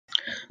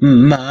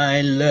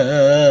My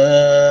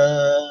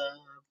love,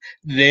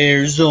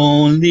 there's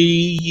only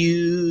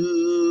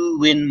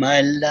you in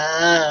my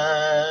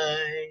life,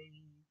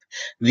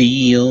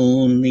 the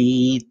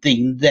only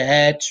thing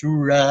that's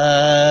right.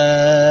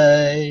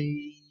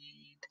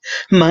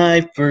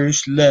 My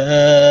first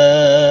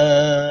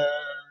love,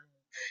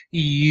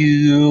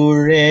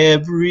 you're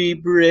every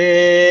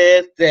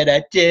breath that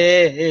I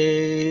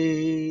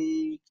take,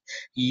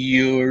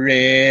 you're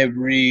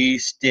every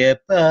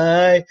step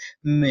I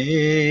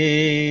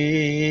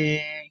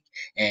make,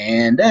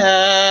 and I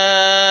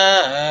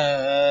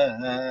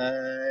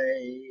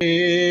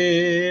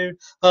share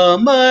all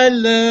my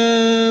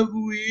love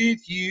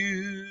with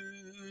you.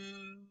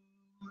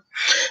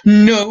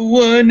 No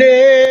one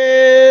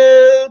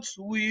else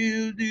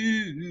will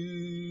do.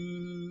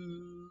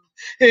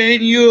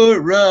 And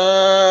your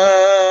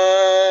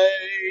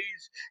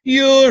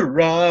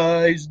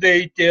eyes,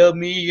 they tell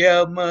me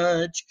how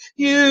much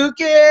you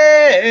care.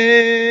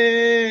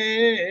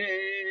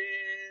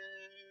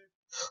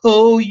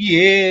 Oh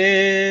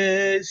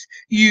yes,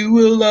 you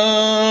will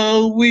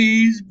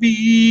always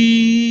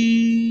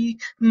be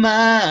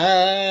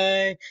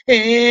my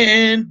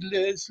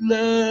endless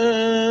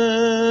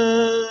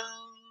love.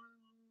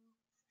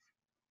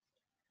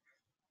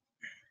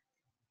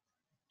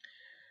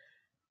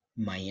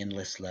 My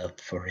endless love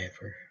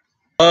forever.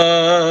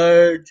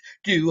 Hearts,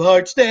 two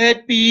hearts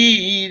that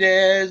beat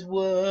as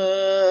one.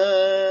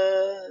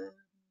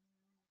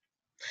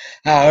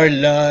 Our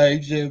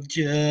lives have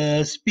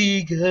just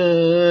begun.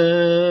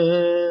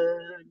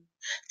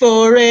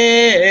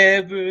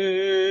 Forever.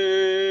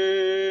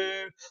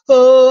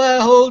 Oh, I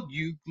hold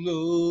you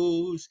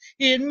close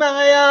in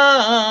my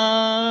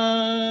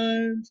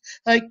arms.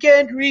 I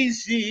can't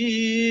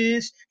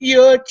resist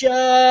your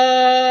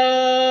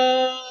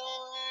charm.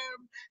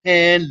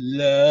 And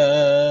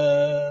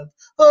love,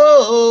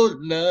 oh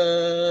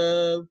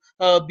love,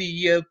 I'll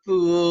be a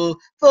fool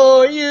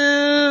for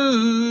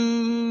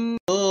you.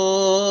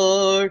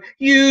 Or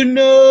you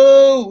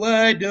know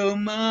I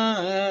don't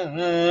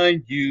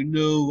mind, you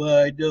know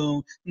I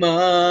don't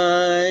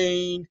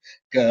mind,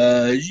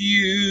 'cause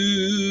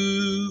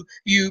you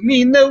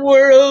mean the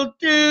world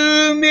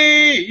to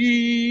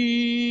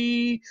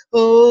me.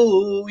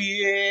 Oh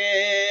yes,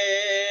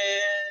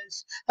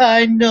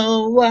 I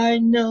know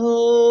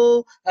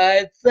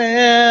I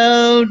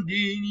found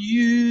in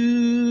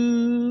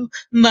you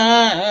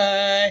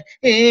my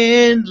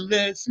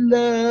endless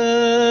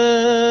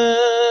love.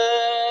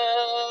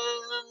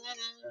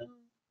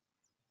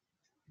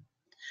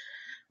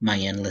 My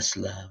endless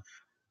love,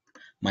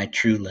 my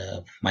true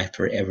love, my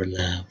forever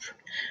love.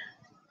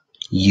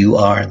 You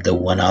are the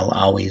one I'll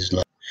always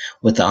love.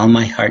 With all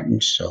my heart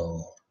and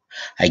soul,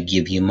 I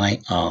give you my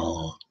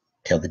all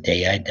till the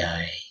day I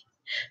die,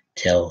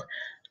 till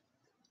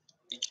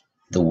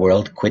the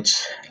world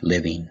quits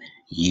living,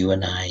 you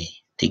and I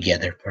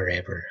together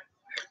forever.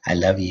 I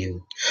love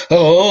you.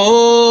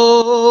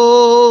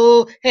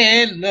 Oh,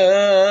 and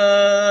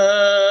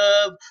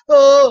love,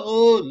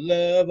 oh,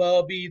 love,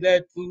 I'll be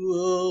that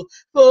fool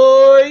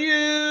for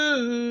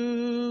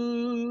you.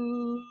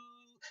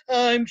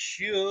 I'm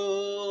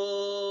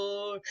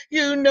sure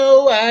you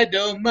know I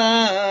don't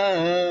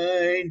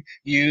mind,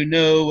 you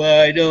know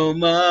I don't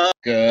mind,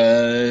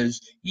 'cause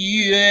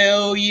you,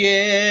 oh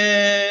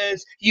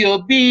yes,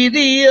 you'll be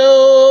the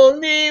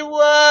only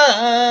one.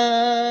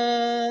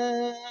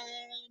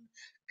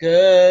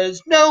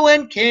 'Cause no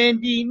one can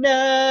deny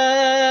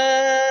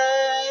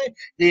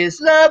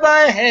this love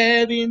I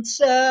have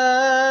inside,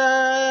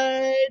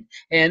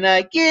 and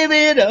I give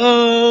it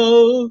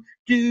all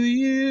to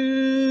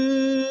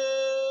you.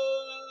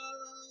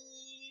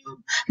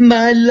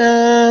 My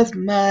love,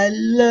 my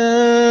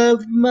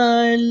love,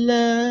 my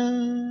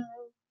love,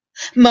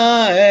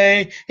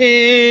 my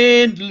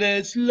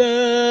endless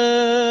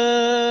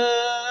love.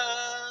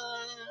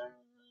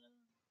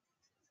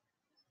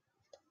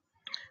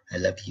 I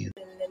love you.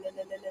 I love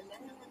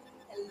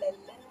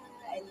you,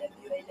 I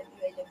love you, I love you,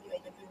 I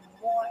love you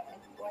more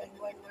and more and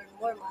more and more and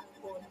more, mahal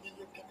ko. Only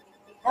you can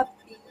make me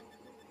happy.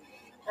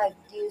 Hug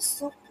you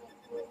so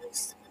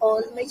close.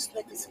 All my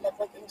sweat is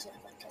leopard angel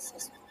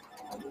podcast.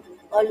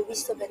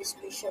 Always so very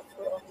special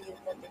for only you,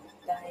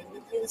 Pamela.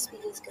 With you,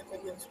 experience ka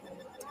tayo. I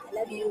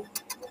love you.